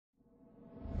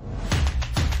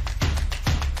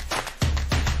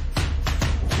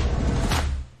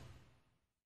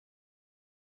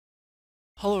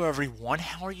Hello everyone,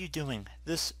 how are you doing?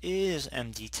 This is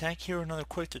MD Tech here with another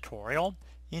quick tutorial.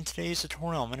 In today's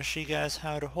tutorial I'm going to show you guys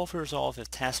how to hopefully resolve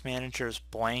if Task Manager is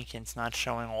blank and it's not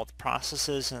showing all the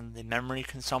processes and the memory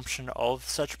consumption of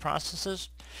such processes.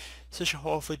 So this should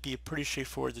hopefully be a pretty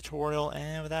straightforward tutorial,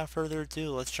 and without further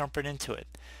ado, let's jump right into it.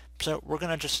 So we're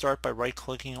going to just start by right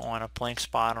clicking on a blank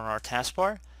spot on our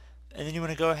taskbar, and then you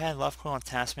want to go ahead and left click on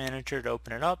Task Manager to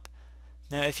open it up.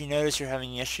 Now if you notice you're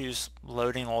having issues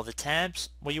loading all the tabs,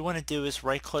 what you want to do is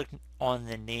right click on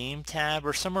the name tab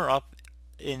or somewhere up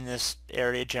in this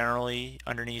area, generally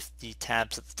underneath the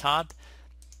tabs at the top.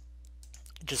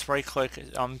 Just right click,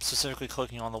 I'm specifically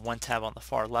clicking on the one tab on the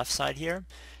far left side here,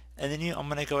 and then I'm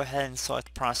going to go ahead and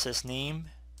select process name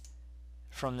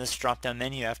from this drop down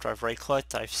menu. After I've right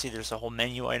clicked, I see there's a whole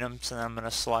menu items, and then I'm going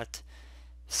to select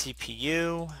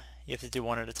CPU. You have to do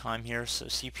one at a time here, so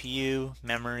CPU,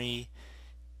 memory,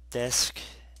 disk,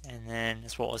 and then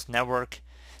as well as network,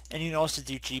 and you can also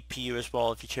do GPU as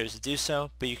well if you chose to do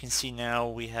so, but you can see now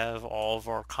we have all of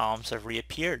our columns have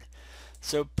reappeared.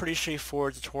 So pretty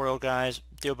straightforward tutorial, guys.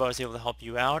 I hope I was able to help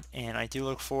you out, and I do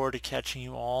look forward to catching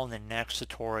you all in the next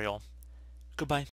tutorial. Goodbye.